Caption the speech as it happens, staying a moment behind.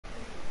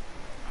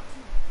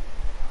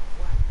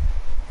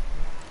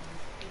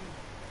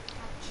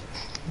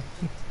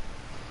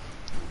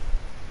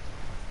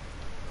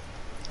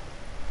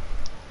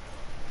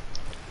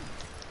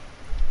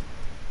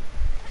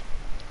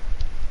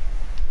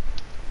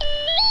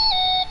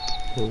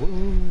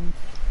Ooh.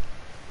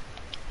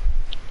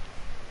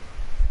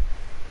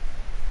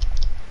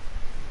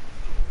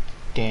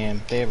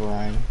 Damn, they have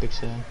Ryan. Big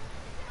sad.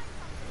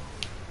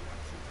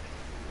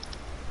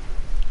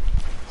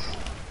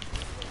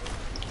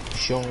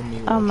 Show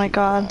me what Oh my you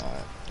god.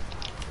 got.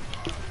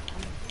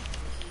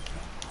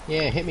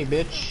 Yeah, hit me,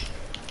 bitch.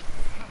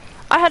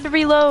 I had to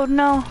reload,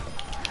 no.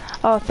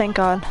 Oh, thank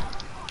god.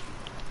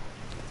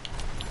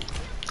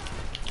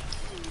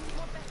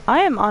 I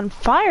am on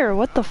fire,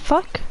 what the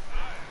fuck?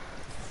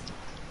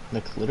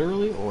 Like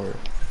literally or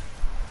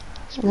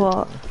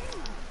Well, spiritually?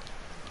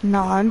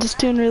 no, I'm just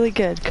doing really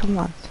good, come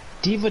on.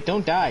 Diva,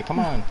 don't die, come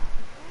on.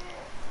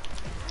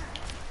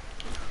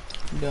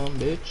 Dumb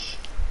bitch.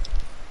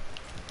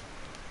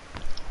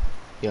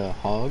 Yeah,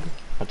 hog.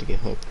 About to get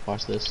hooked.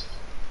 Watch this.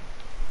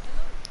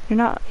 You're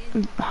not...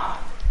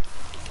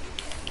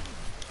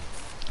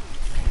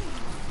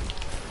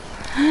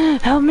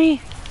 Help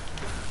me!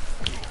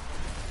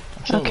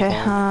 I'm chilling Okay, with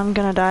hog. I'm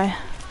gonna die.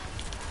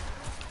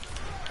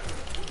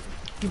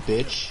 You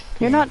bitch. Come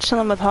You're here. not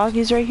chilling with Hog,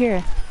 he's right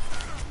here.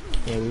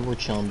 Yeah, we were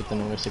chilling, but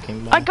then Orisa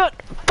came by. I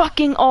got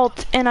fucking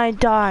ult and I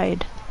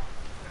died.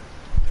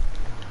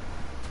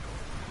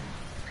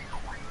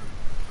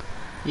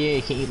 Yeah,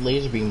 you can eat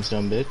laser beams,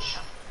 dumb bitch.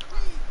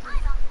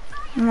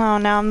 No,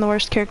 now I'm the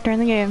worst character in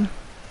the game.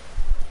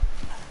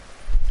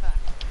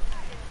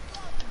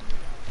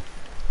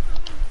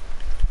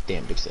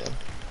 Damn, big sad.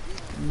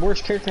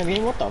 Worst character in the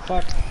game? What the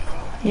fuck?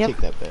 Yep. Take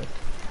that back.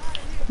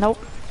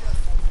 Nope.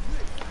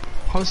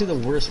 How is he the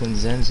worst when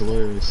Zen's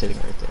literally sitting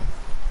right there?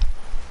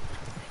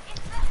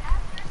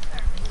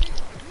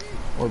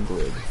 Or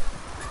Brig.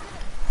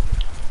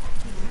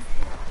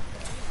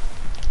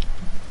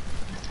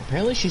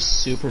 Apparently she's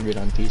super good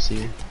on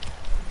PC.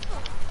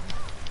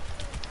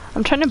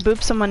 I'm trying to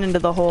boop someone into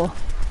the hole.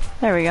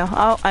 There we go.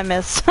 Oh, I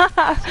missed.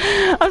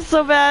 I'm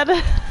so bad.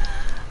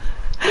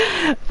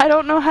 I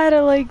don't know how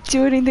to like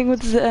do anything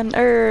with Zen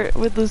or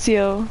with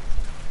Lucio.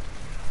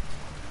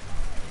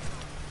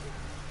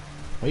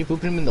 Why are you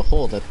pooping him in the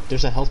hole?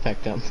 There's a health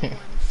pack down there.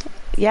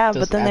 Yeah,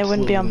 Does but then they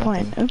wouldn't be on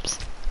absolutely point. nothing. Oops.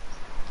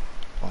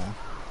 Wow.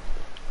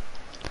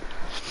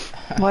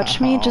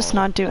 Watch me just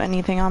not do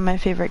anything on my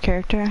favorite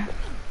character.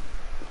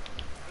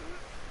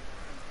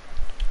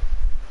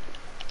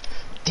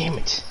 Damn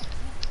it.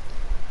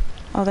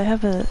 Oh, they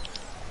have a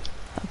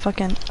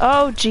fucking...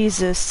 Oh,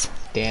 Jesus.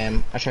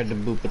 Damn, I tried to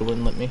boop, but it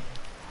wouldn't let me.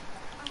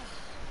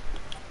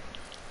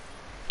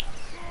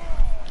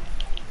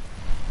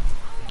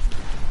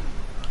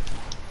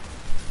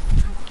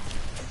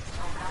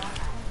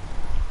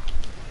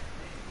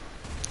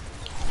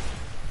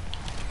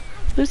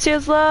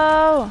 Lucio's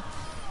low!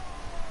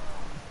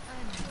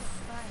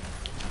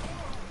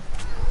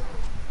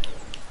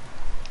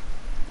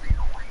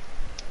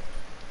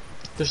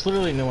 There's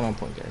literally no one on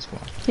point, guys. Come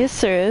on. Yes,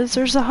 there is.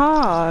 There's a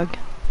hog.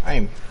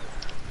 I'm.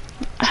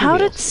 How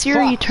did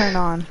Siri turn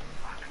on?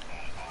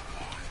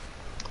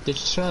 Did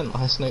you turn on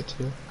last night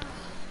too?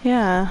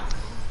 Yeah.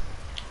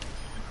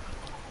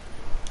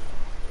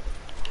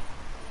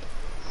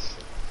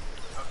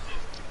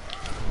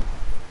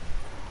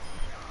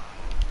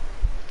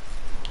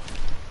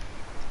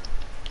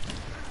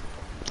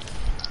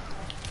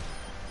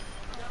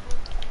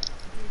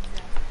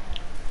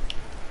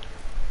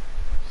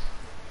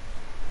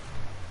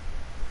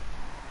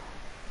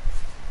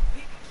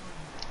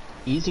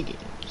 Easy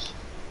games.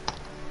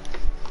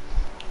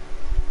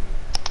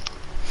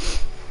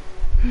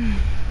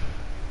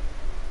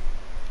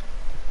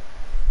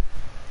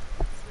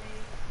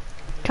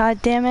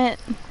 God damn it.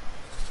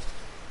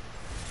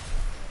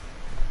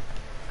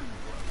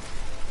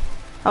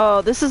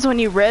 Oh, this is when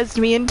you rezzed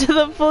me into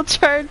the full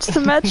charge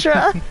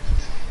Symmetra.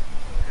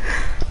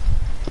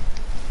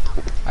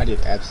 I did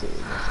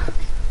absolutely nothing.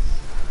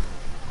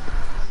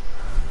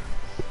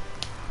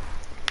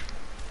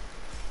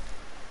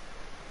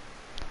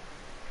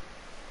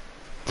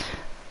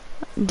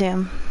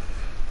 Damn.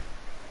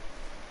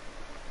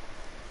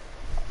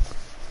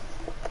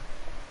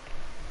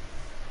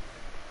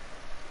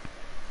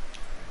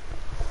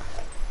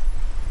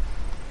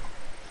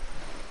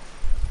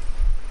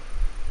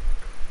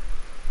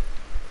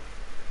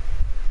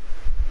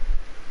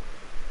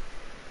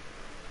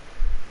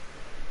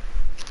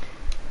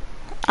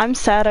 I'm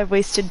sad I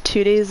wasted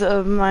 2 days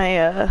of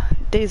my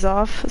days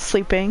off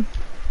sleeping.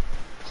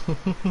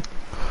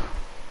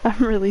 I'm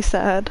really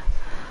sad.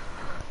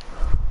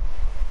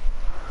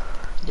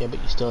 Yeah,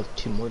 but you still have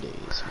 2 more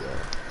days.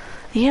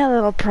 Yeah,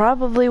 that'll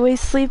probably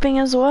waste sleeping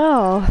as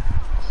well.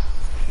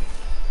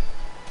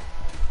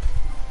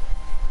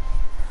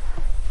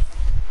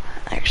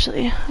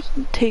 Actually,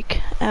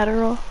 take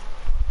Adderall.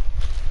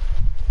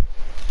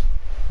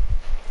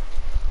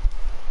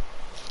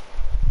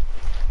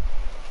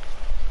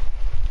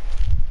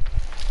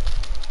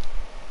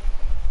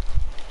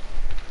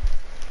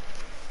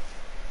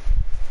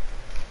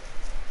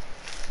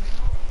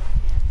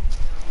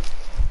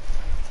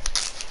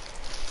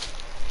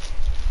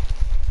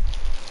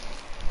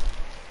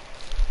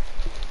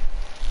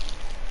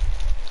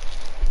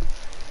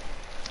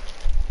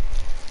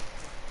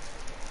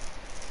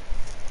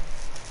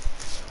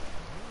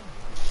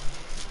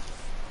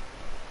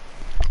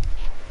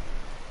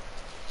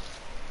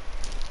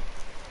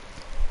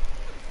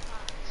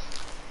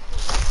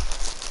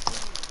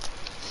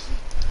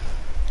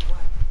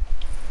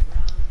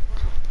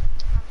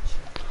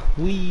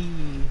 Wee.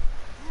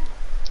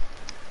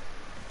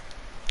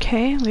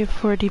 Okay, we have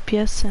 4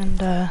 DPS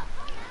and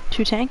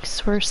 2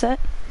 tanks. We're set.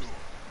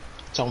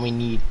 That's all we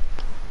need.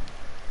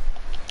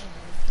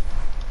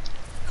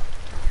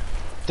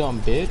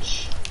 Dumb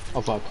bitch.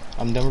 Oh fuck.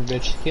 I'm dumber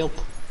bitch. Help.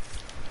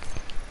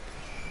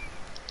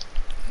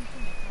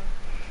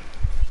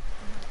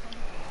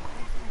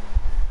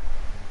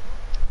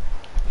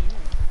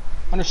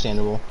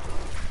 Understandable.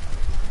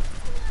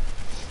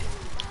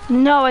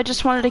 No, I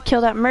just wanted to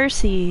kill that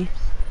Mercy.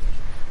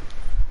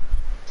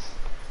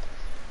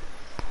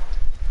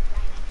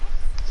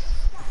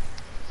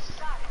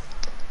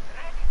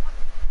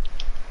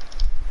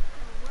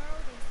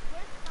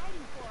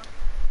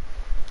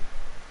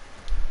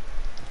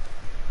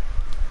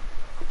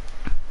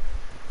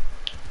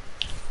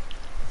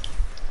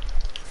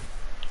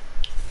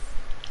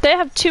 They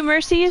have 2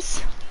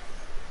 Mercies?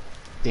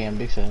 Damn,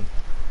 big fan.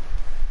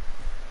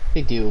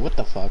 They do. What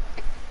the fuck?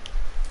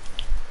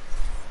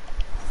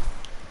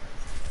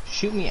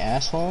 Shoot me,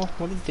 asshole.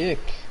 What a dick.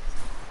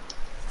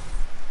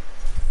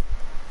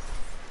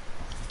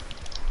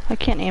 I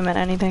can't aim at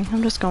anything.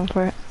 I'm just going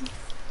for it.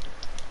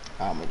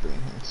 Ah, my brain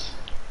hurts.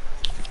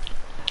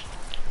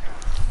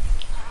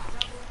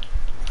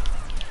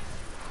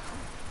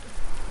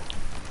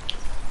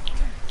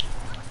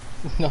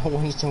 No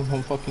one's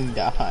gonna fucking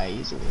die.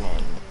 He's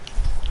one.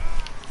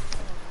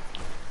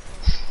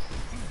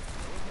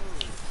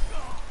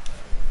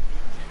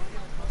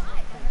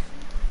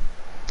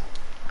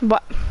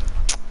 What?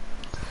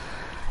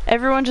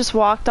 Everyone just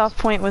walked off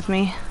point with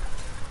me.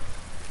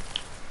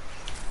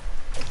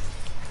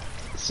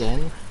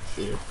 Zen?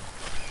 Here.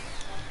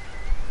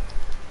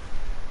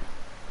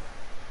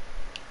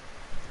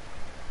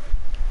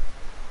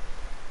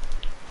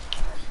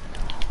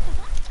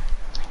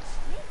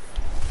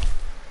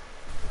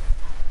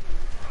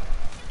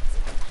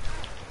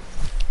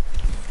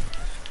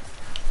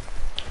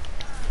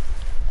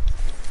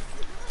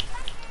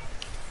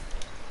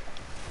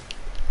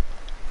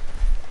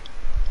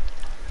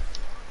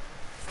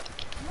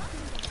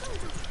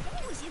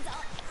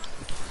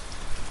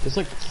 There's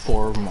like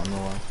 4 of them on the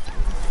left.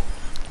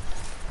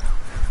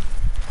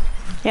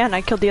 Yeah, and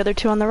I killed the other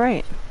 2 on the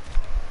right.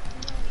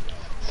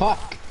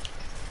 Fuck!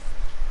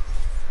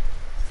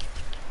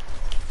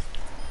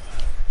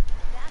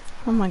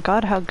 Oh my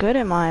god, how good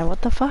am I?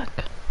 What the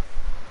fuck?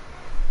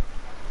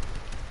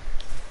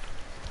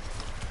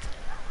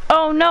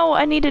 Oh no,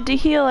 I needed to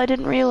heal. I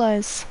didn't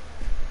realize.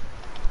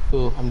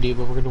 Ooh, I'm deep,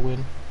 but we're gonna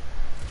win.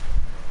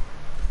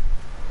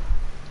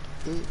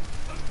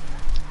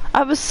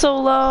 I was so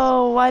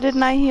low. Why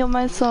didn't I heal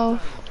myself?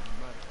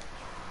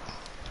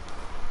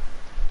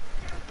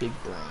 Big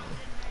brain.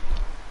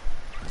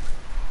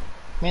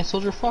 Man,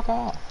 soldier, fuck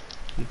off,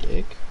 you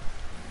dick.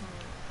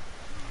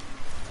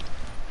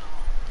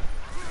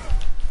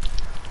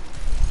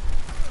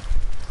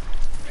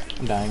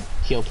 I'm dying.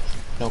 Healed.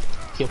 Nope.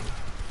 Healed.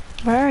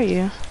 Where are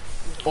you?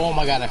 Oh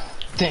my god,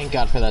 thank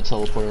god for that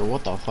teleporter.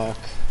 What the fuck?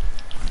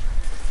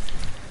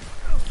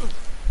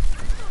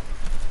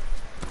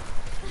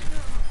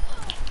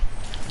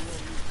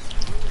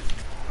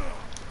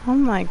 Oh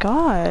my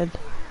god.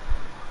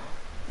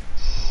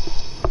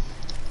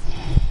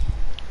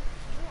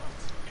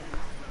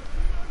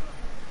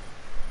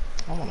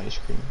 I want ice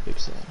cream. Big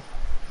sad.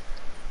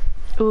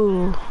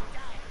 Ooh.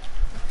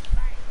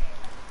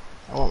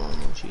 I want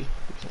more mochi. Big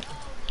sad.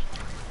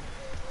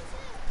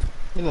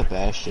 They have a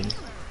bastion.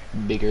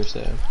 Bigger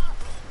sad.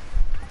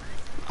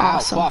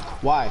 Awesome. Ow,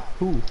 fuck. Why?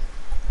 Who?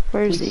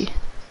 Where is Please. he?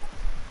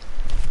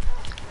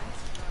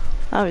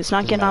 Oh, he's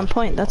not getting on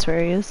point. That's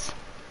where he is.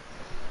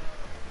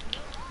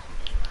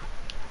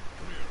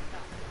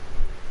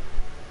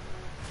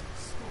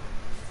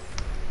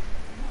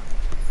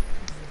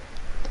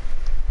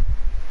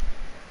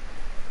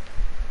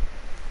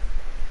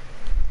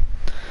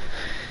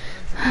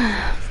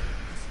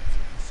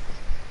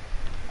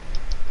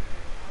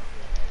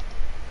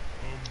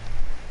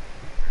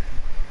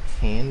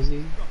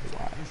 Handsy?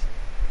 Why?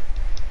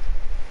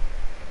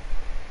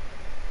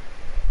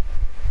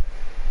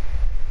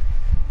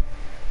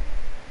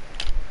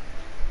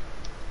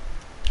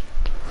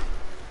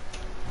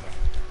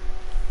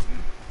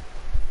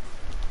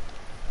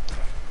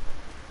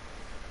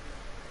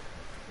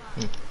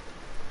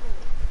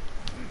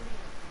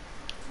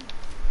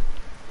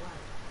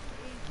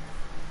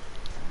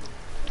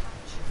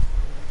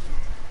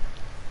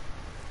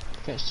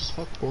 Fast as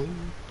fuck, boy.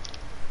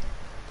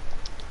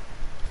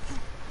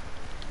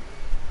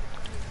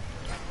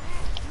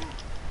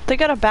 They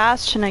got a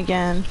bastion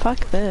again.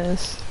 Fuck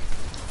this.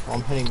 Well,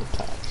 I'm hitting the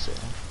top, so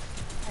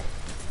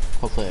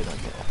hopefully I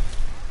don't die.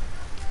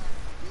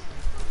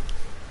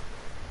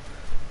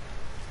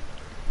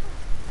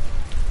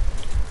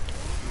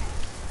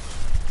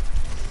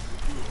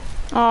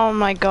 Oh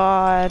my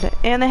god.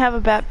 And they have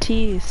a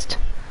Baptiste.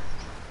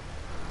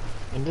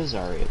 And the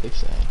Zarya, they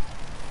say.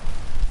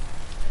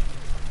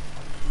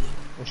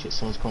 Oh shit,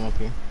 someone's going up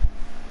here.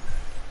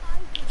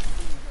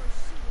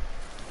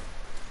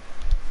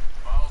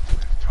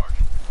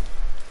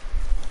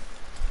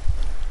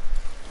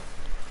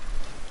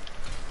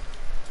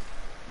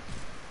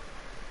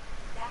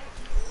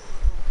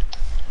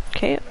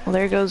 Well,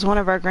 there goes one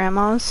of our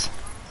grandmas.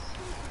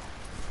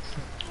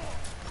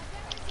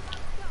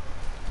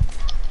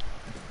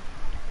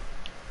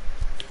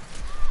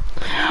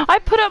 I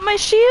put up my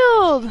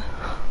shield!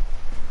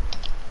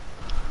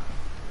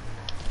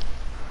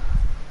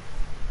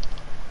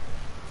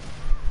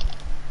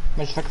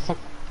 Fuck.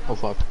 Oh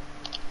fuck.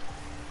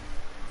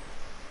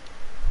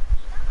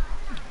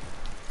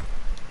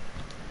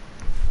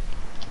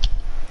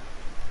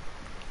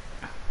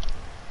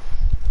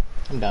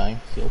 I'm dying.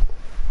 Heal.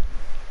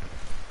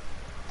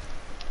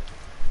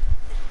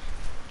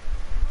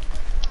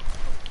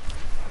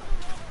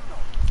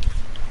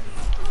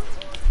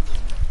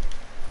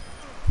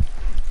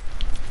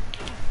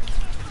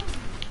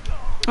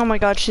 Oh my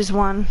god, she's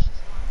one.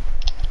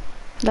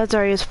 That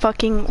Zarya's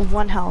fucking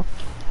 1 health.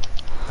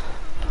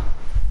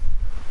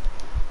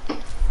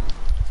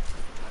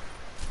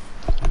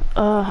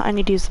 I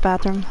need to use the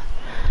bathroom.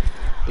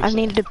 I've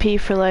needed to pee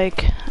for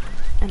like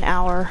an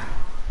hour.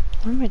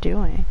 What am I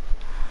doing?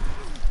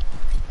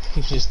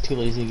 He's just too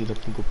lazy to get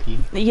up and go pee.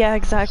 Yeah,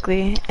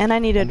 exactly. And I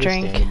need a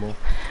drink.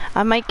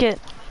 I might get...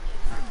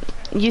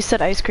 You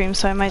said ice cream,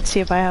 so I might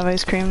see if I have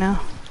ice cream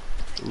now.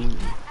 Ooh.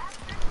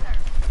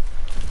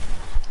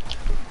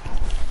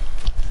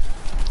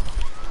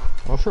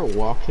 I went for a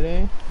walk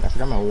today. I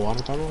forgot my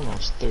water bottle and I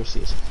was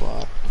thirsty as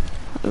fuck.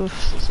 Oof.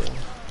 So,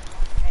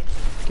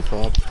 keep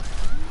up.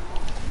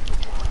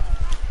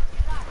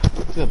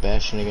 Look at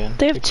Bastion again.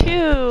 They have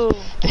two!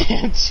 They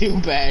have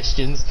 2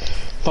 Bastions.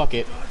 Fuck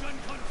it.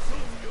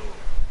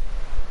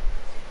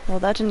 Well,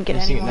 that didn't get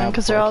anyone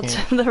because they're all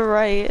to the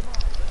right.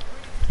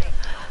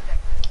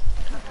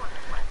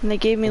 And they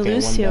gave me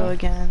Lucio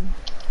again.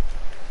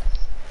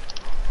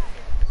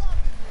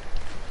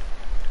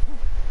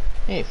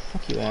 Hey,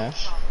 fuck you,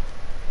 Ash.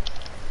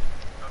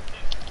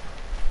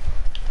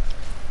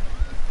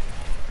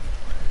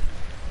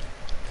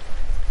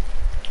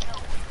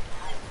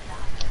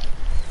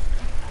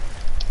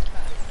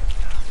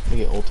 Let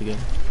me get ult again.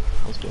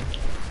 Let's go.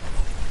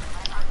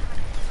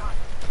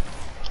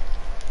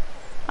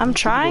 I'm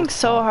trying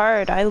so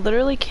hard. I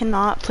literally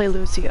cannot play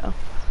Lucio.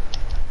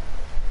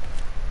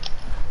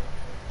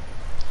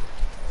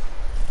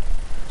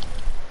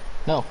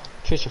 No,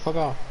 Trisha, fuck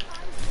off.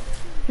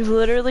 You've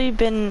literally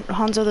been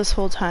Hanzo this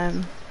whole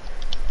time.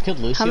 Killed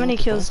Lucio. How many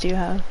kills do you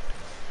have?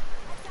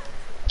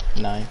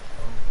 9.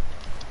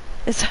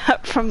 Is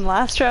that from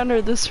last round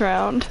or this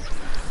round?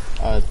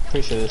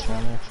 Pretty sure this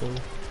round actually.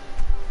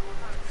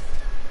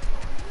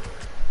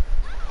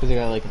 Cause I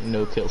got like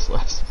no kills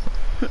left.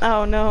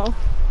 Oh no.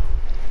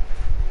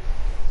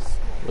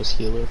 Was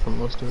healer for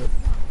most of it.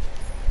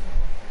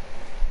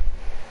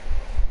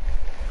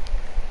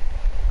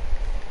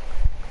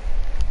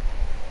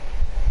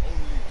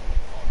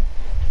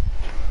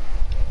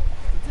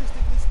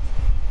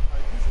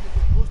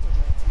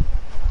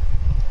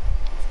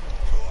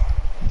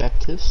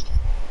 Baptist?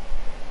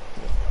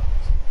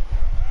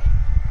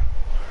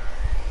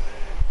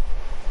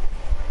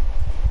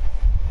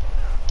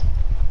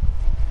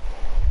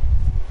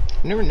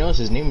 I never noticed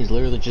his name is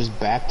literally just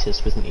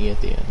Baptist with an E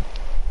at the end.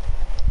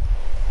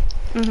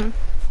 Mm-hmm.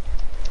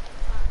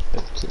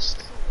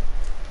 Baptist.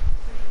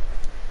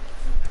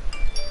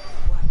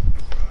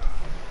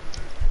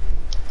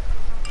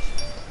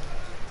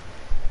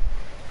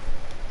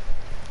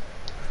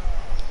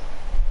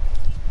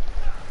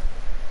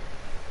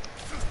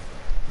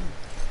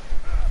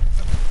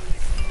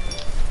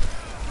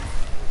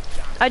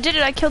 I did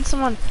it, I killed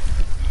someone.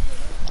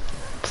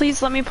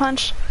 Please let me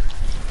punch.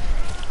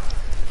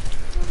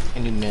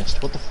 And you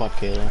missed. What the fuck,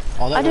 Kayla?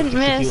 All that I didn't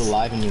work to keep miss. you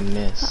alive and you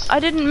missed. I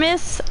didn't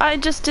miss. I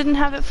just didn't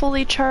have it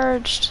fully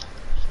charged.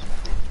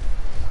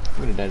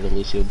 I'm gonna die to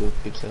Lucio boop,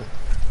 big set.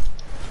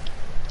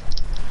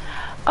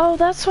 Oh,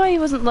 that's why he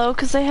wasn't low,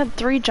 because they had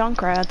 3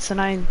 Junkrats and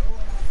I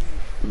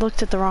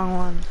looked at the wrong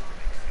one.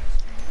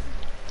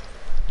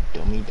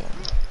 Dummy dumb.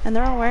 And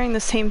they're all wearing the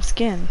same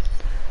skin.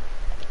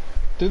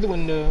 Through the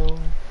window.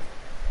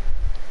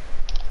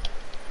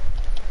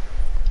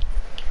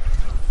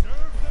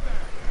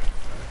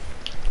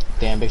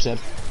 Damn, big set.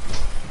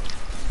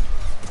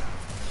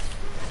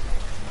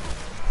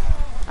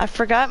 I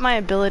forgot my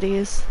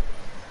abilities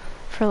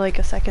for like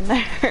a second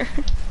there.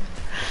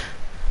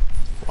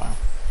 Wow.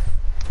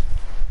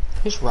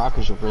 His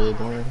rockers are really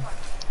boring.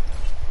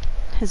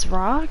 His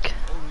rock?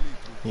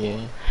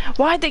 Yeah.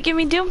 Why'd they give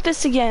me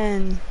Doomfist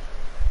again?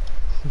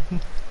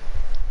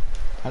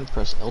 Time to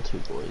press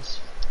L2, boys.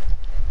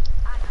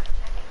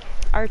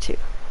 R2.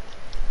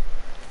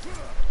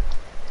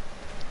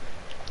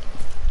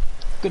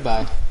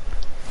 Goodbye.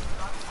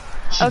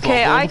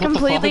 Okay, I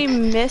completely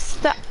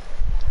missed that.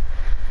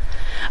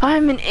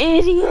 I'm an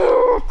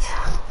idiot!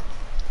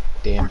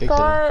 Damn, big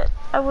thought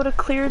I would have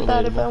cleared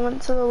that if I Relatable.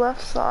 went to the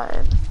left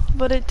side.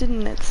 But it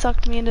didn't, it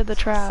sucked me into the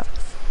trap.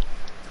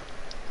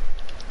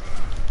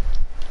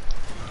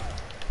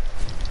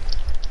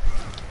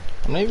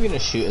 I'm not even gonna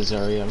shoot a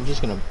Zarya, I'm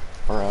just gonna,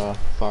 or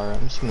Pharah,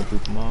 I'm just gonna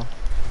boop him off.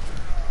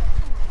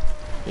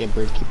 Yeah,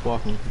 Bird, keep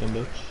walking, dumb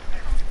bitch.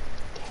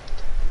 Damn it.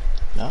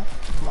 No?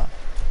 Come on.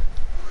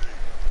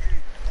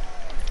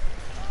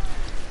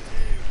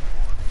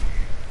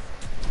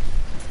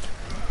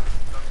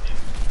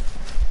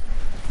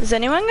 Is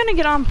anyone gonna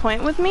get on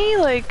point with me?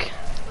 Like...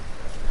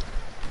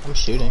 I'm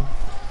shooting.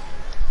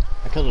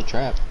 I killed a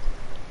trap.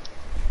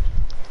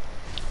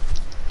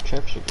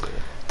 Trap should be good.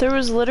 There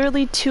was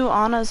literally 2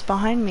 Annas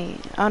behind me.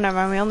 Oh, never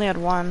mind, we only had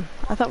 1.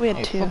 I thought we had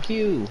Hey, 2. fuck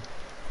you.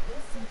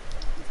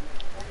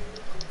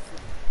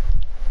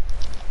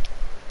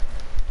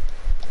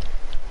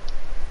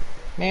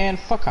 Man,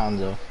 fuck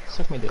Hanzo.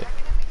 Suck me dick.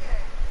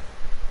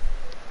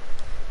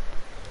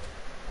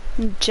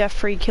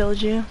 Jeffrey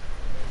killed you.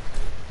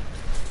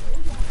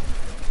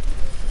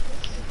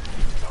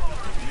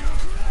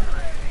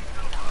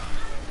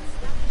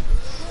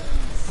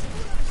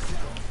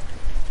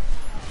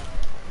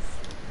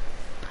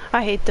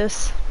 I hate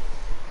this.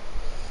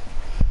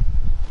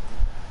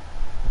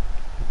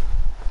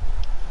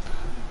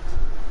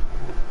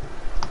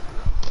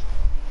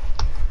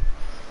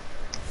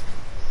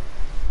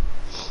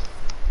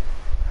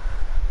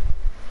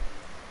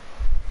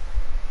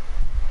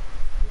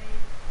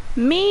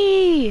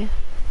 Me!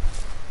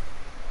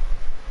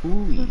 Ooh.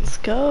 Let's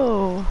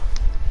go.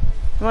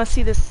 You wanna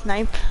see this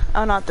snipe?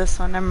 Oh, not this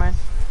one, never mind.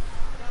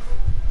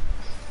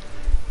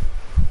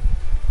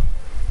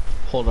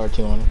 Hold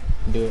R2 on him.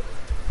 Do it.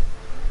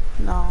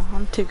 No,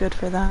 I'm too good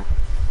for that.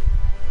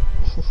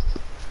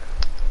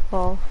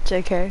 Well,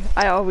 JK.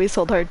 I always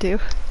hold hard too.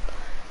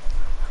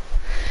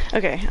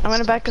 Okay, I'm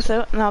gonna back us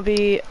out and I'll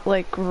be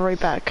like right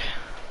back.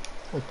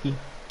 Okay.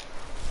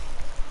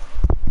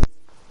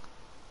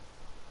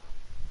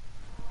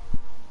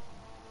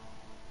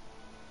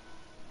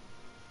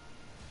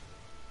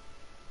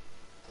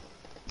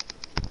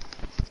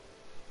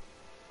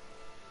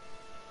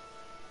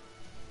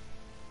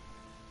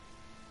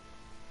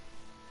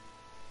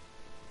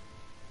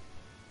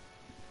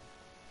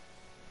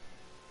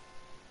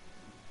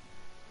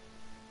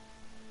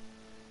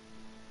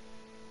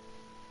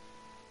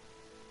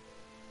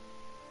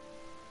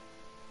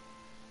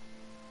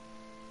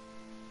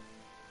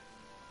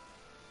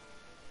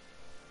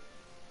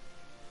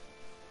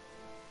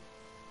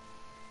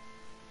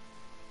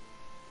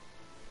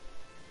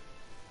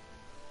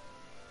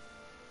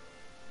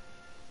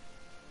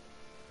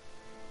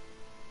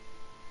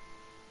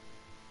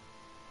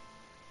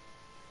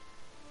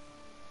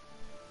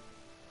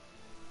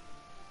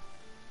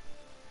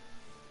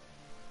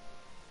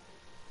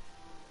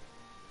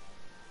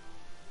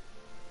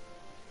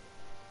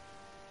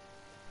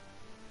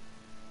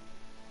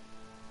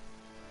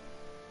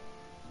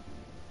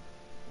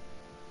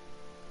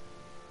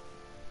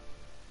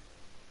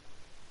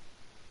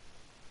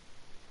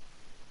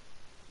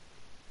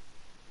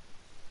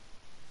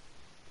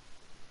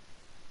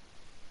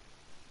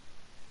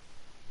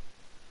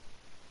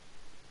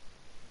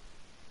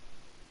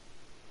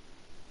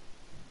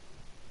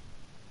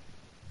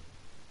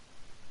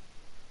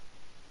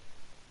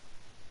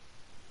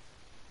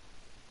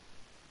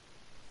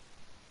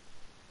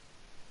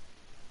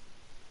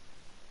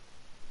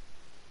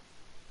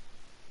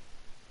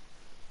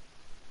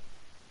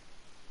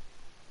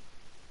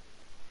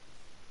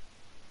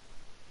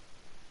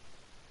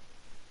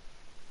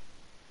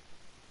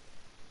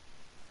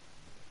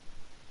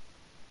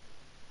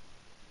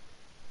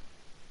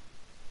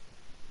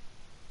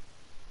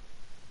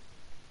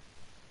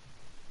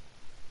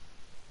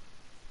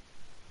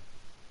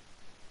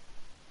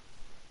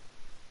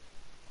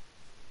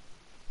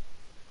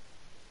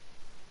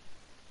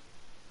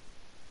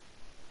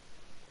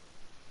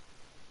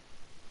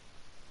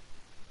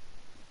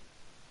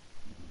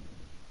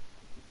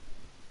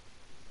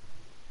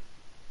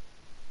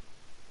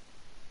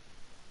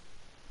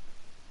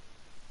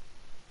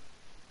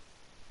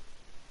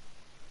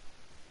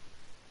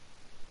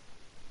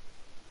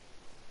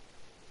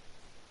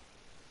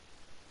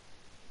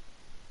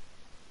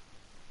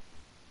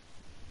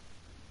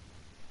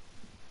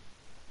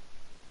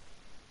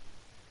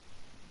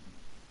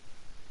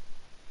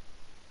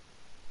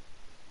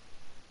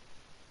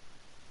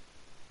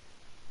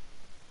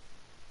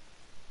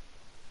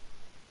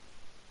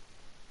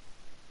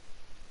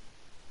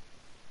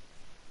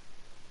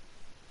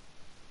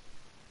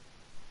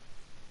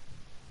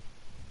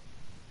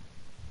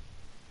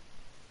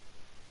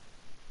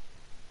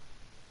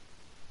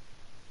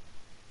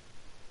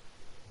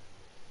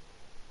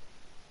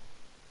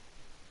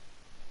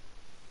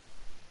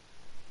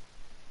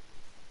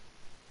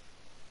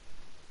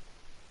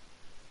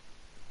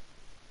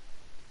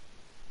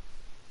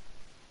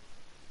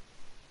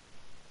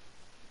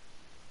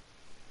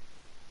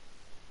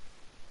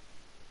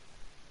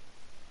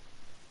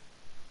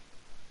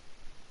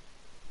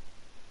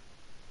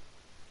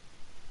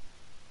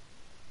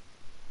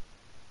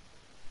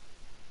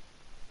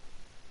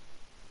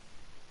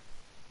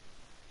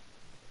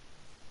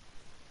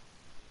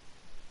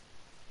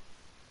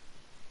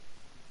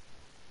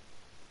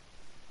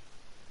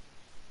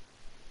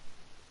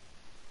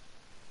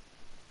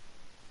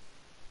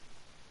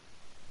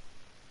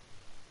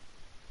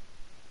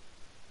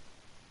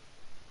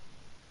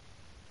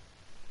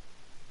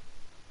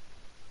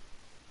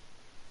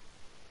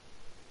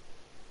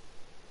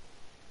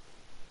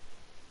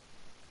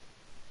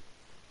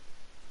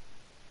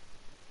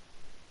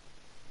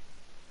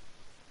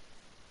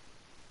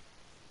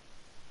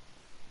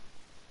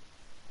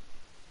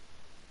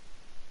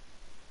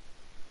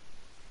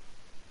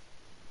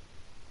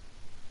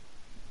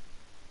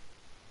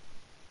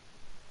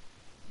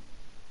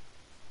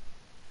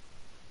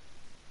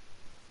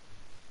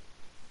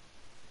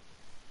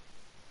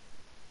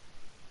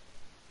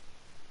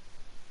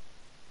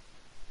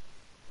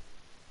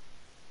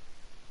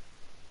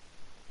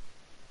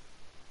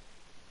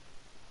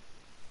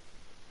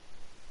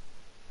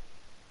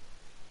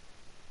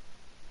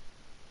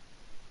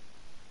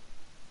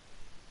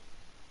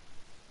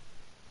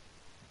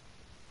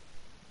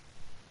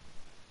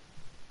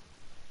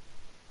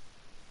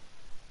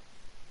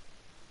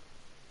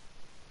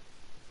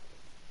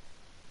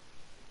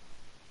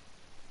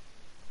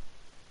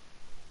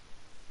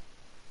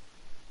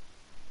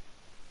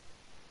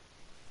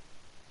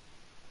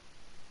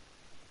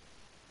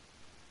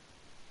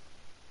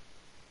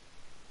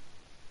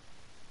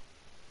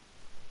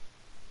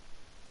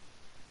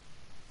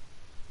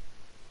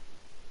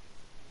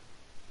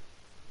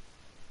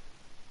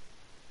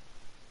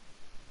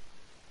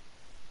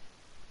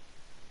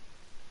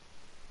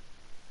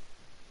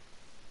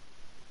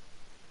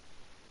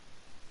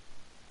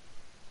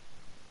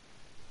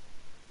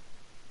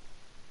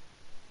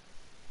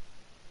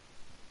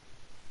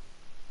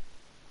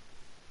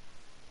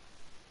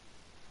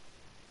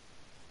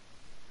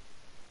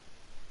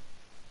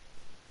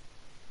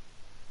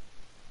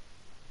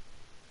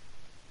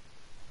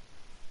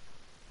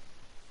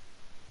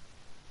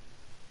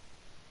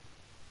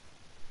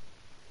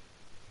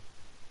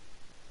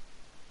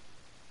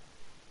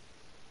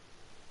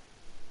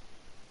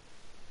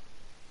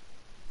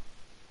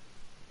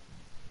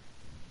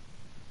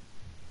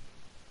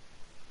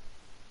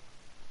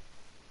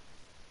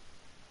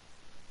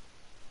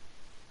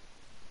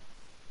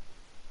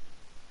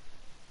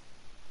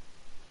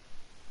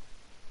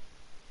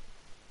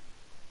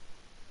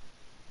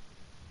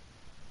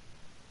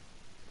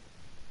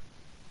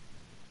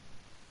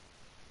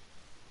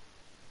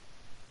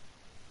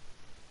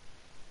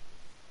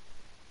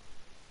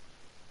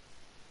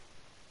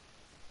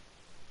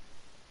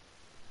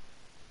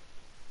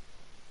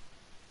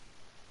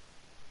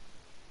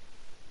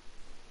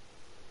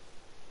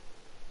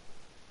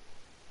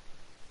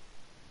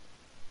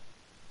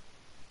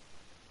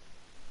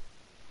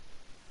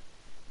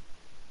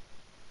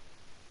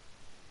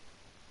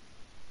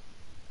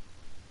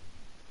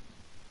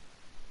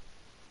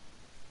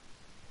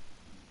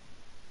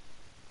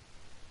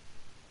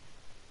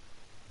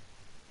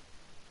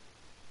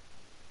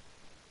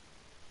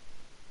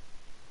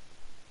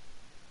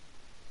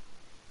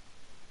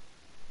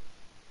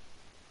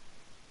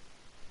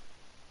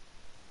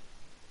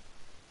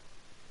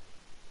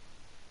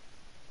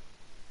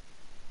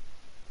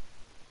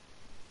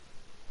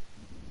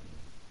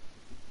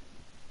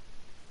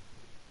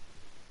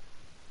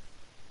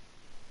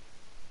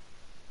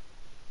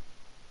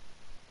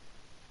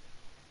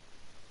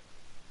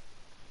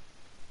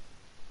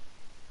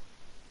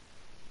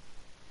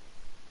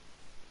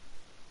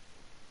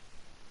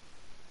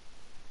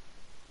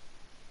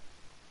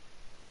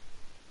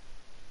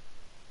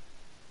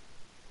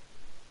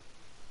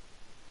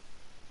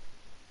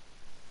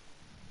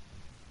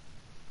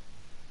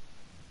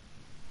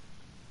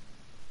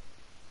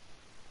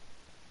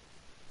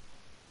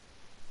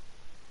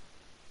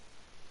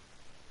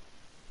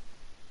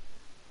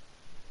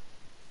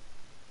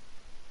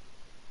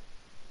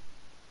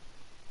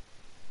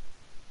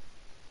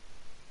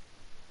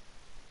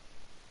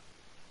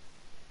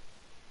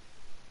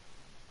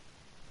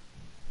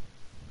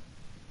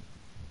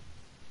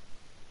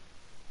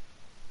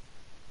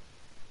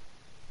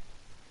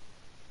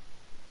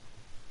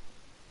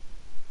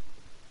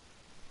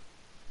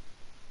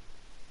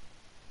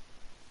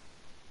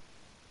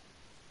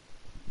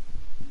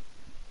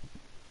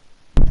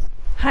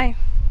 Hi.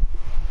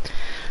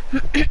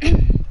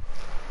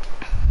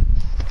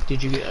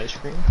 Did you get ice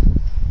cream?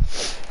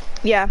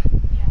 Yeah.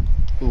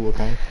 Ooh, what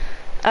kind?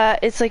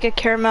 It's like a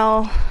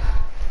caramel,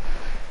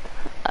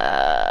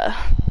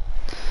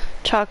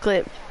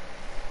 chocolate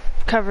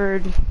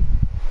covered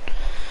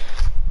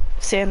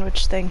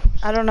sandwich thing.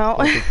 I don't know.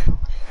 Like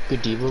a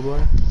Godiva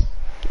bar?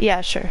 Yeah,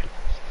 sure.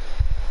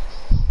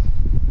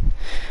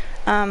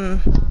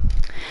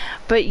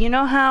 But you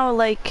know how,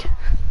 like,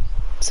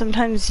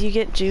 sometimes you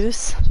get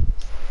juice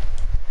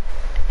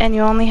and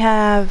you only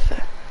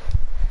have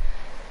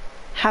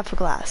half a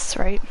glass,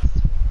 right?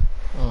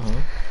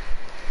 Uh-huh.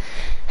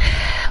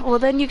 Well,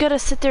 then you gotta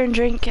sit there and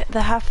drink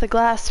the half the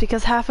glass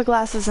because half a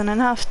glass isn't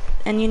enough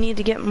and you need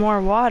to get more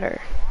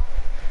water.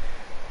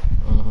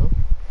 Uh-huh.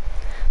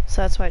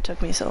 So that's why it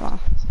took me so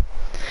long.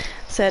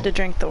 So I had to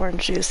drink the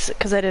orange juice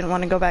because I didn't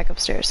want to go back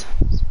upstairs.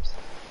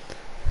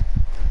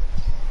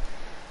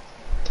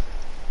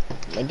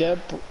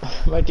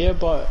 My dad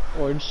bought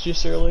orange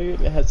juice earlier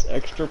and it has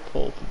extra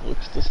pulp. It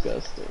looks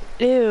disgusting.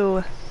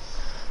 Ew.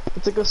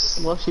 It's like a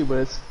slushy, but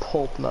it's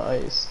pulp, not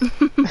ice.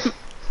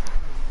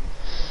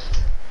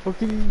 How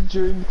can you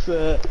drink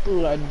that?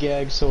 Ooh, I'd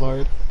gag so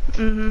hard.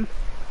 Mm-hmm.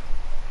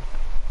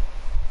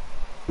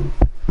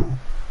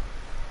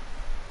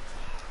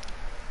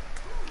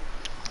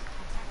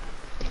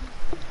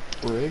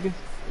 Rig?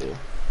 Ew.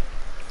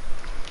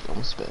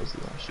 Almost as bad as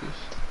the orange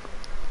juice.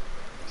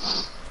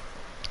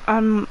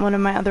 I'm one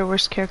of my other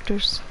worst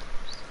characters.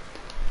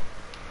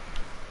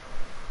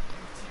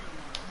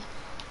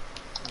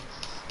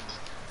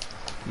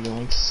 You don't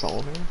like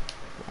solving?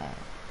 Wow.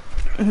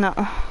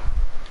 No.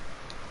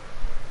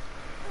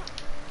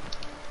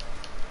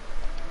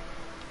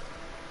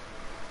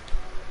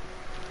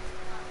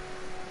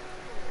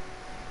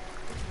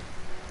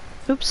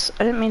 Oops,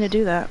 I didn't mean to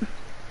do that.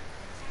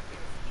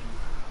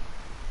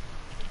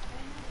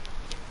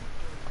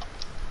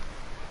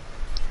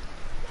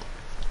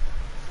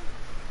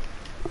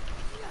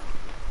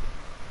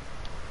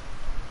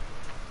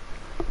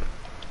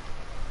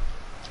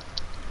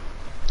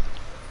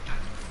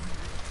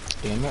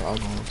 Damn, they're all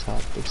going on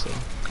top, big so.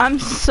 I'm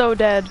so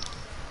dead.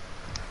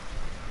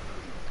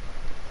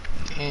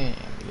 Damn,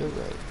 you're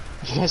right.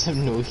 You guys have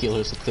no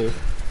healers up there.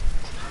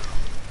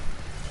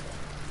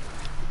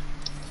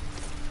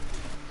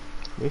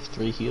 We have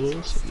 3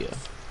 healers? Yeah.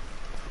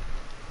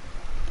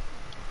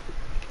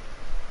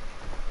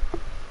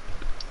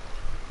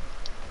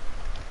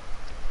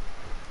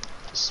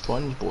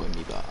 Sponge boy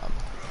me Bob.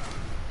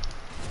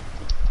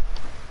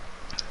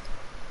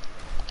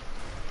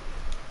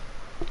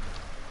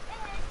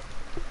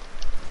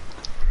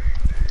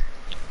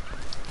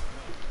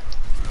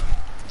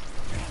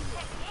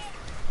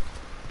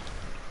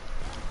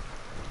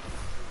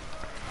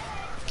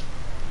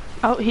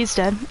 Oh, he's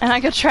dead. And I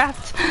got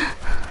trapped.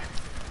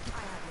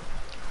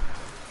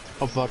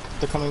 Oh fuck,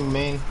 they're coming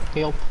main.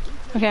 Help.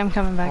 Okay, I'm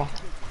coming back.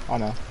 Oh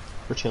no,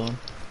 we're chilling.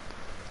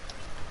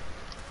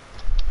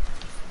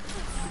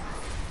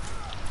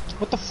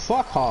 What the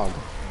fuck, Hog?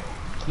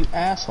 You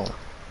asshole.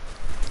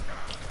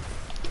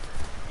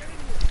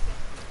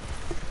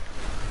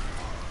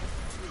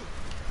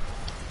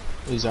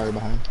 He's already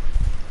behind.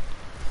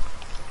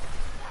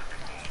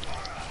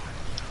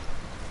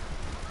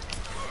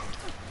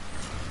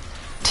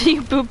 Did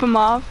you boop him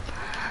off?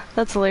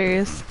 That's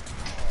hilarious.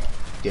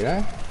 Did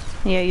I?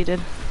 Yeah, you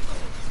did.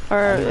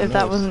 Or if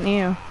that wasn't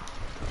you.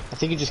 I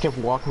think he just kept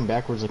walking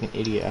backwards like an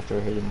idiot after I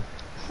hit him.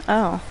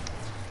 Oh.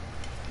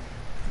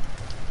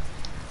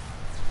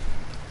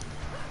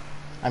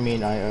 I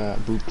mean, I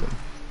booped him.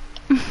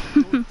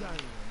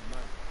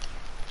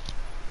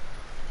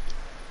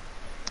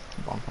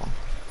 Bonk bonk.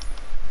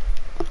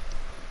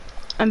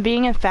 I'm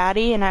being a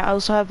fatty and I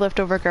also have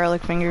leftover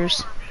garlic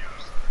fingers.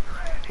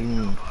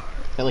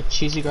 Is that like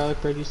cheesy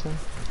garlic bread you said?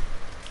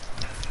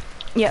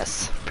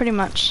 Yes, pretty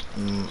much.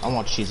 I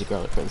want cheesy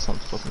garlic bread. It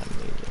sounds fucking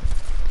amazing.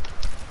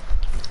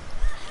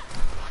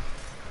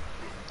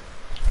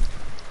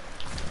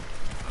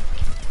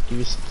 Do you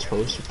use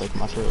toast with like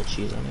mozzarella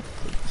cheese on it,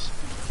 please?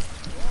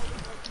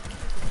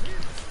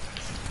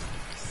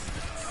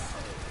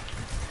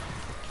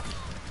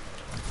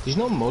 Do you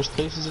know most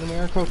places in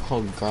America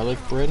called garlic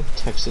bread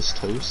Texas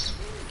toast?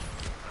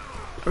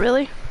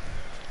 Really?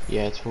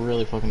 Yeah, it's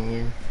really fucking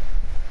weird.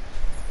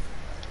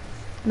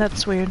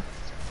 That's weird.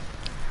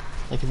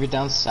 Like if you're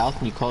down south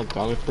and you call it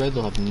garlic bread,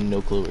 they'll have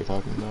no clue what you're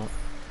talking about.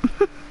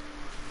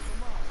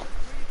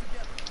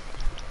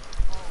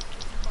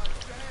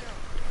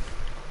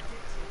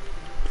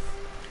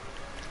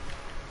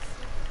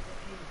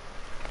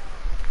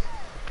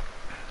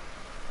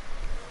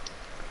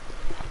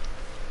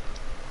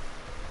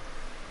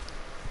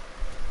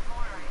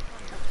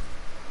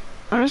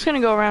 I'm just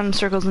gonna go around in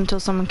circles until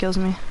someone kills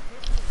me.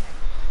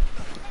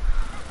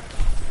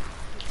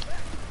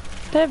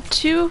 They have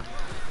 2.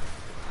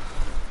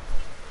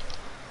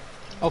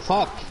 Oh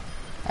fuck!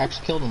 I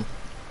actually killed him.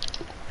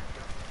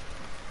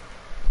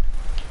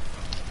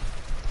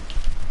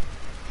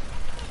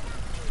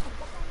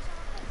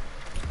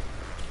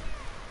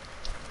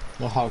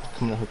 No Hawk's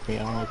coming to hook me,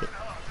 I don't like it.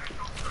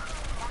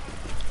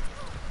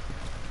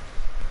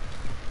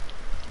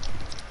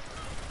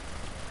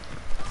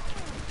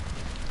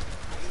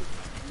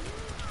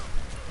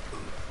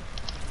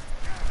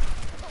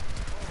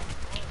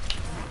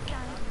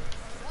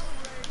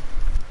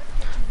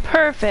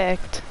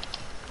 Perfect.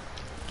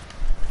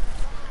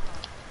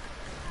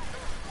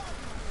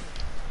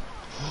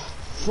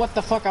 What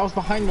the fuck? I was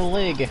behind the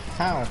leg.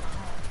 How?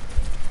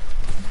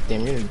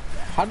 Damn, you're...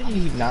 How did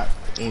he not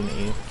aim at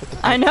you? What the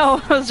fuck? I know,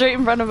 I was right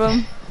in front of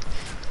him.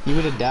 You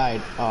would have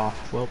died. Oh,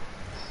 well.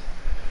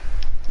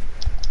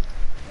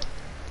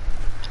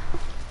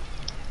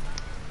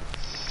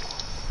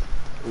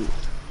 Ooh.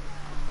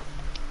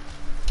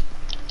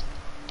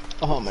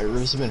 Oh, my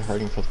ribs have been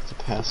hurting for the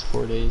past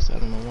 4 days. I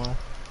don't know why.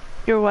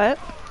 Your what?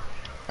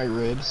 My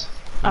ribs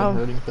have been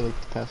hurting for like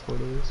the past 4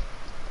 days.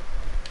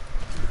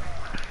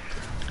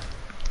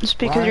 Just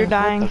because Ryan, you're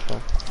dying. what the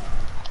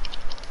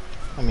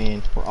fuck? I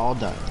mean, we're all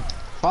dying.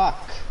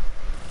 Fuck!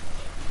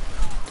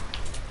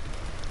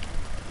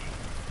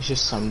 It's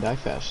just some die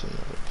faster than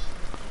others.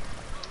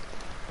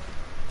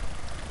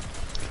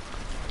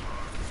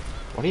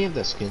 Why do you have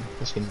that skin?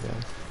 That skin's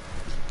bad.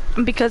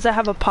 Because I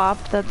have a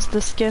pop, that's the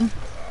skin.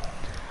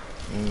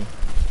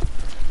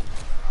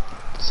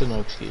 Still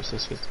no excuse,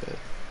 this skin's bad.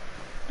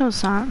 No,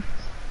 it's not.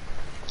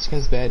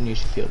 Skin's bad and you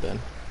should feel bad.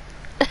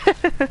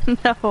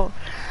 No.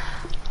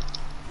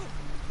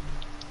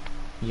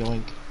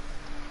 Yoink.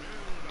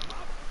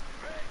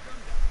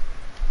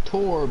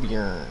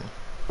 Torbjorn.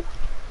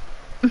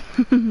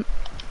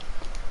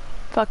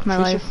 Fuck my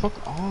life.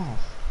 Fuck off.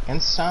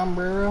 And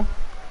Sombrero?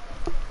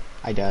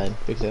 I died.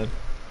 Big dead.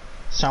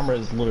 Sombrero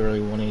is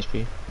literally 1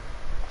 HP.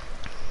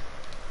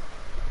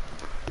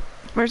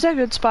 Where's a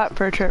good spot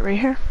for a turret? Right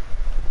here?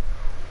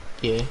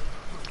 Yeah.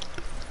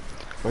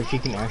 Or if you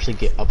can actually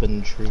get up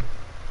in the tree.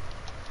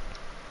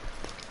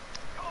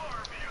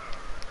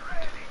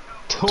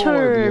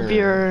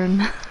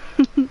 Torbjorn.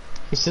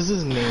 He says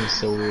his name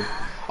so weird.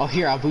 Oh,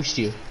 here, I'll boost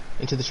you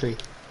into the tree.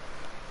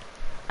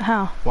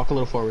 How? Walk a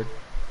little forward.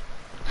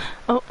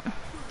 Oh.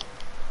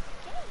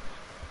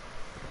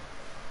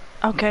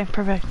 Okay,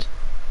 perfect.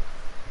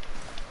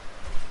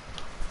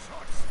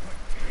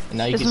 And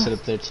now you can sit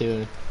up there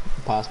too.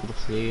 Impossible to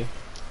see you.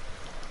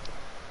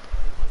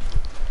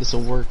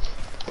 This'll work.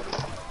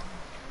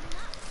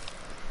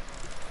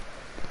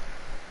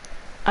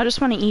 I just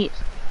want to eat.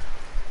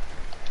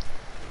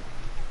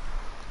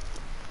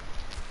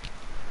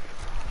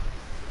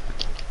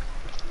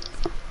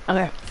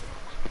 Okay.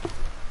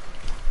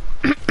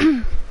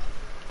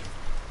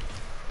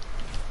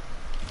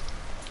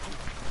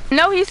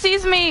 No, he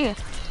sees me!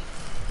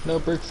 No,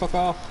 bird, fuck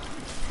off.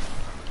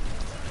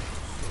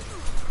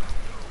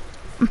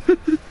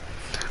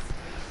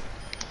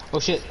 Oh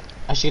shit,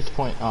 I should get the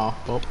point. Oh,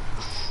 well.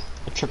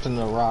 I tripped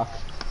into a rock.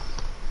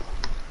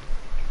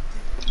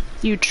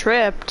 You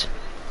tripped?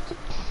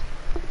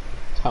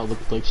 That's how it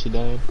looked like she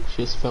died.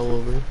 She just fell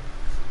over.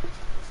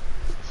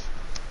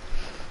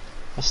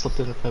 I slipped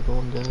in a pebble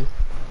and died.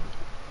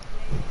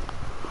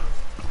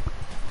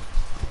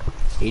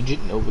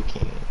 Agent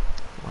Novocaine.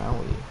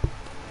 Wowie.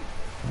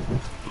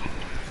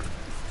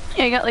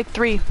 Yeah, I got like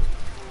 3.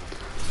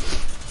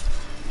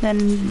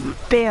 Then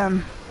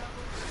bam.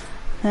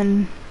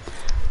 Then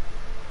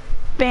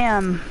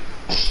bam.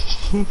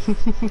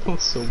 That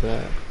was so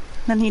bad.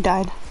 Then he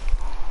died.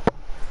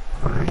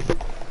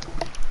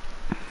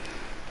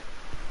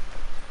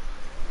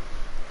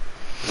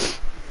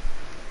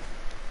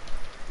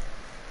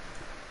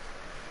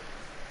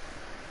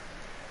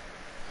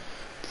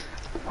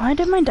 Why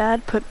did my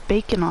dad put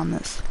bacon on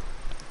this?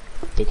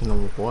 Bacon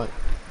on what?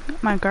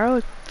 My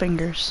garlic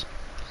fingers.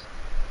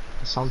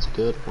 That sounds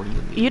good. What do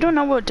you mean? You don't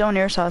know what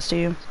donair sauce, do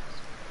you?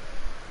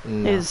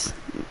 No. Is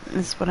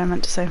what I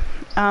meant to say.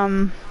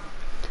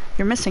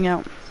 You're missing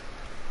out.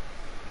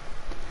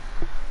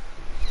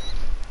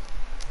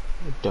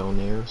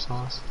 Donair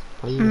sauce?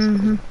 What are you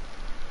missing?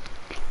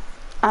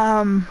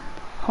 Hold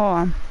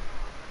on.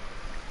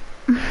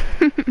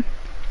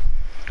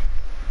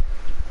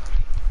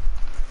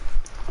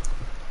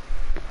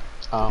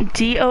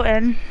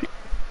 D-O-N-A-I-R.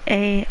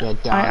 Yeah,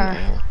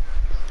 donair.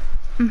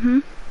 Mm-hmm.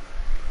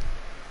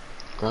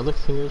 Garlic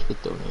fingers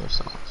with donair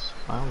sauce.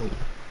 Wowie.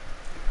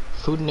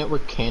 Food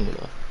Network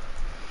Canada.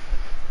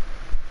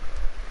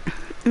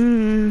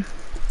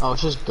 Oh,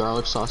 it's just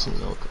garlic sauce and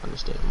milk.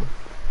 Understandable.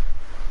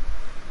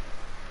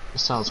 It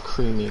sounds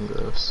creamy and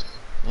gross.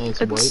 And it's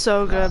white.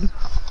 So good.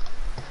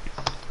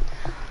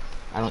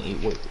 I don't eat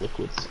white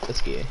liquids.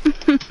 That's gay.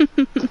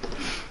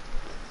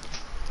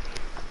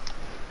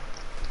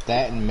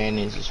 That and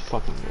mayonnaise is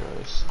fucking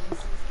gross.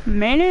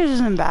 Mayonnaise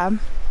isn't bad.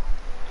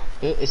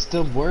 It's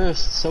the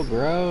worst. It's so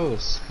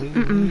gross. What do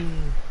you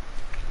mean?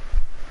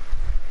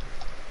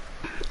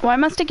 Why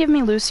must it give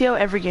me Lucio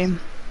every game?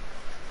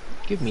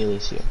 Give me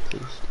Lucio,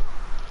 please.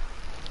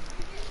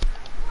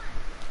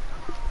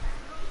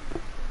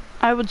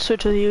 I would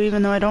switch with you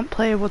even though I don't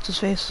play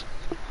what's-his-face.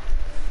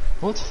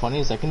 What's funny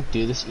is I can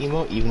do this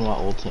emote even while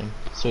ulting.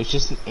 So it's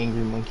just an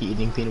angry monkey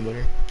eating peanut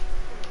butter.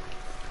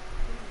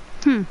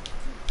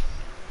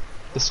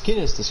 The skin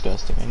is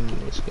disgusting. I need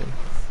no skin.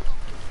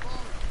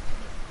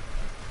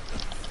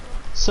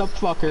 Sup,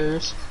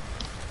 fuckers?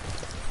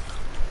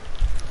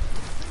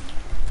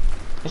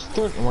 Let's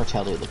throw an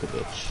immortality like a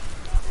bitch.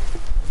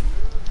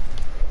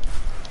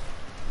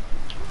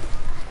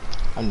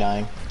 I'm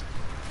dying.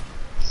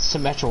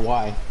 Symmetra,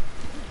 why?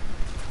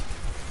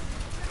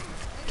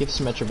 Give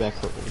Symmetra back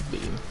her old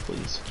beam,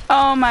 please.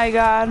 Oh my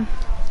god.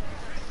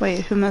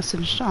 Wait, who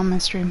messaged on my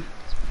stream?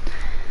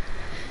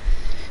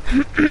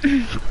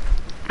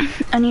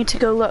 I need to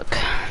go look.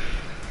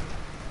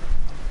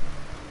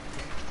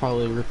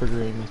 Probably Rip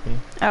agreeing with me.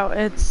 Oh,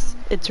 it's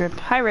Rip.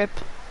 Hi, Rip.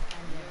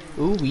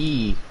 Ooh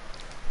wee.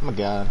 Oh my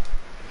god.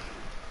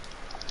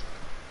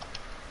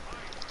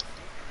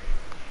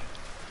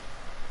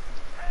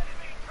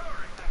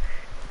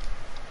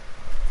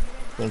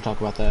 We don't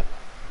talk about that.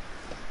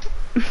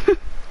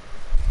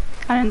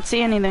 I didn't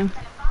see anything.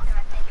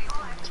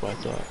 That's what I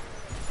thought.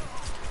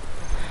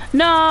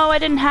 No, I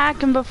didn't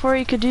hack him before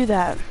he could do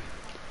that.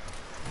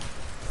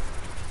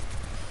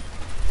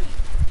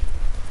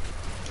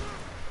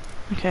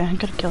 Okay, I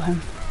gotta kill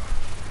him.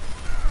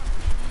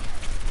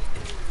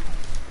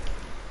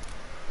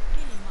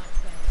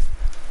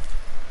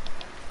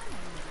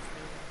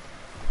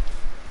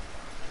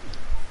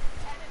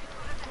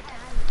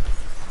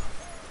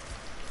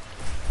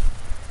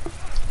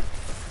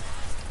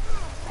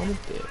 What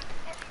a dick.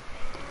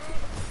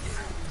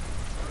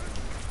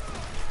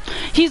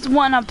 He's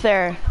one up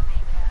there.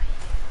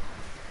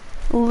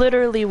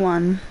 Literally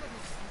one.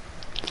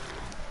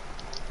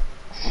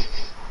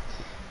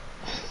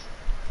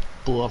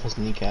 Blew off his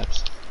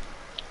kneecaps.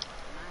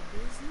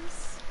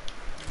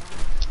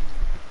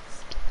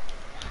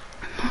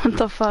 What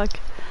the fuck?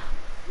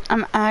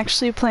 I'm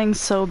actually playing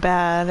so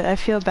bad. I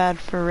feel bad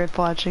for Rip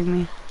watching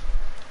me.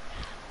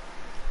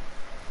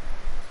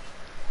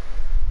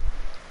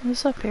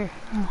 Who's up here?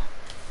 Oh.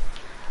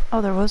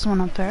 Oh, there was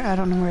one up there. I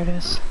don't know where it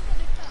is.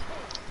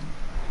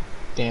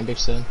 Damn, Big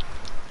Son.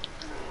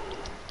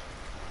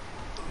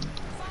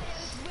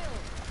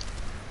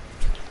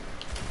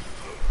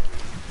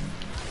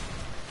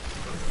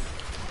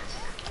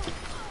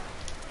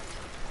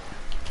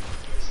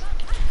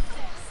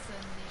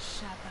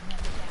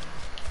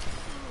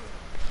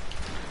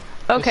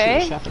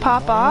 Okay,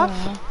 pop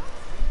off.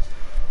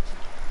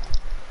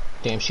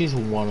 Damn, she's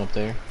one up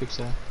there. Big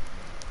Son.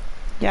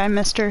 Yeah, I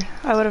missed her.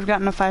 I would have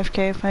gotten a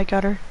 5k if I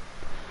got her.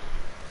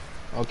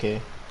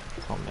 Okay,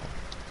 calm down.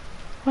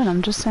 What?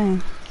 I'm just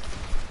saying.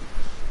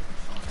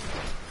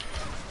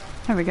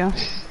 There we go.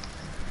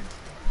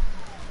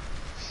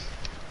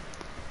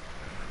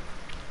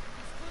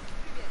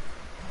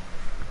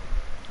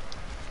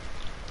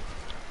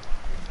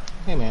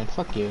 Hey man,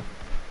 fuck you.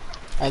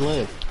 I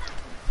live.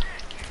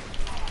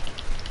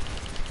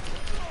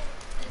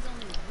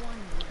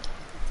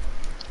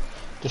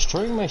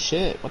 Destroying my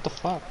shit, what the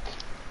fuck?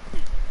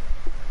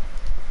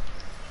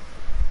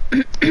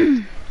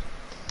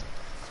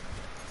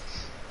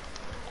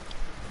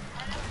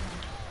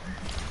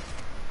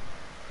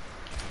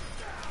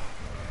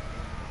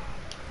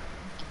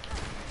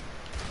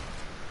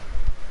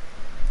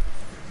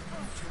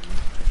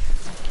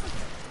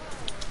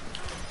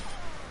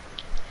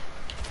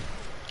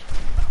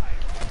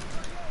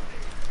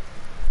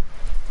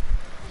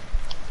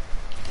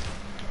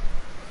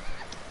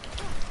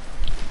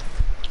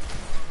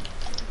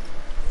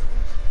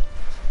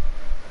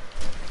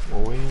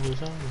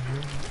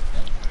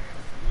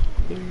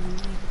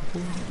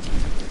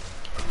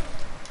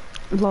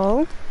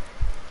 Lol.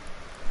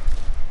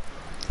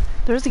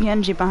 There's a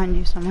Genji behind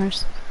you somewhere.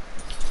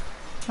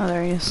 Oh,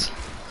 there he is.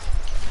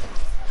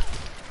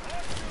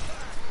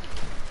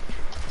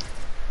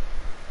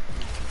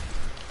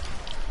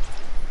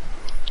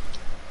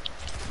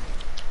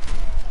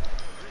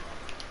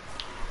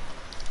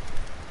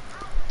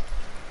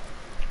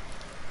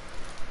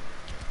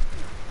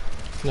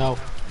 No,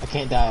 I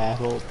can't die,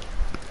 asshole.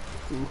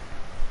 Ooh.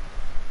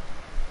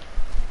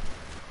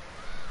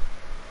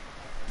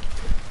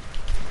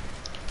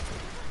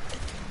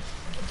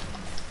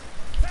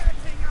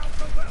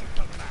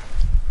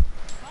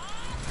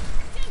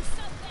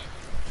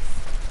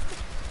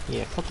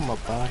 Yeah, fuck him up,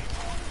 bye.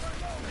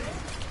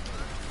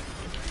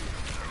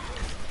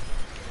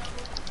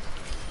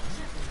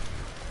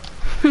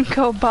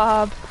 Go,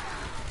 Bob.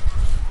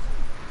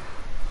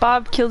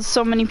 Bob killed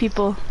so many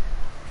people.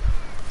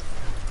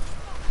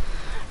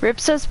 Rip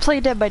says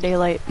play Dead by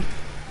Daylight.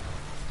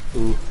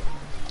 Ooh,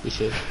 you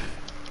should.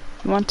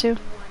 You want to? If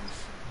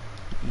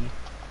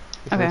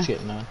Okay.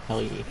 getting on, hell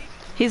yeah.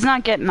 He's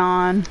not getting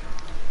on.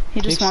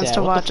 He just Big wants sad,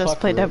 to what watch the us fuck,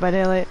 play Dead Rip? by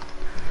Daylight.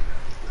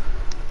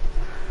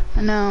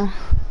 I know.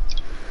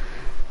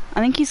 I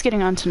think he's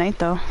getting on tonight,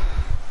 though.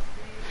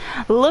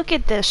 Look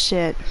at this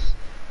shit.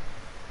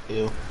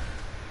 Ew.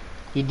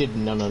 You did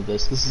none of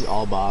this. This is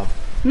all Bob.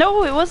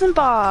 No, it wasn't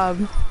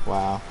Bob.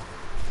 Wow.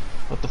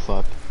 What the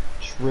fuck?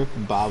 Just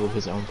ripped Bob of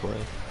his own play.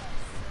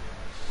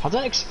 How'd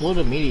that explode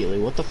immediately?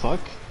 What the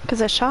fuck?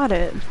 Because I shot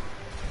it.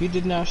 You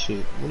did not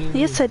shoot. What do you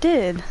mean? Yes, I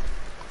did.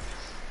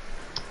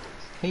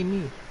 Hey,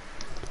 me.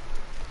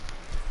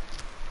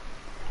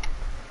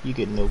 You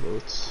get no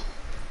votes.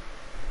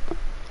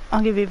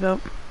 I'll give you a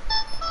vote.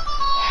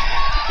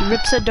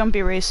 Rip said don't be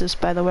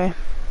racist, by the way.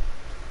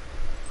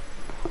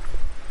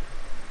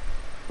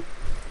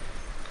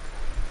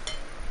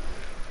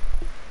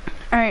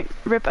 Alright,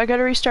 Rip, I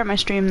gotta restart my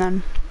stream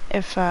then.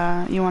 if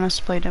you want us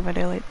to play Dead by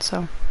Daylight,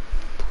 so.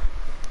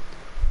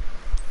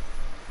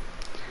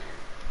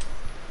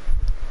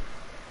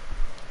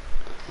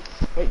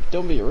 Wait,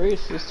 don't be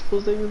racist.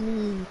 What's that with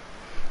me?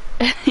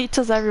 He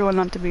tells everyone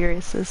not to be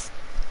racist.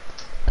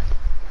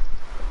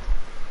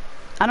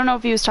 I don't know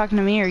if he was talking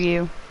to me or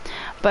you,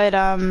 but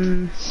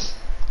oh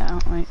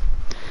wait.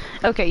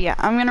 Okay, yeah,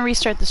 I'm gonna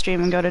restart the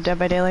stream and go to Dead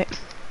by Daylight.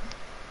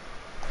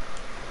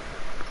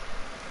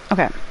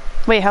 Okay.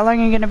 Wait, how long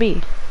are you gonna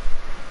be?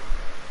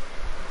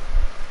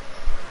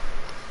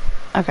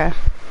 Okay.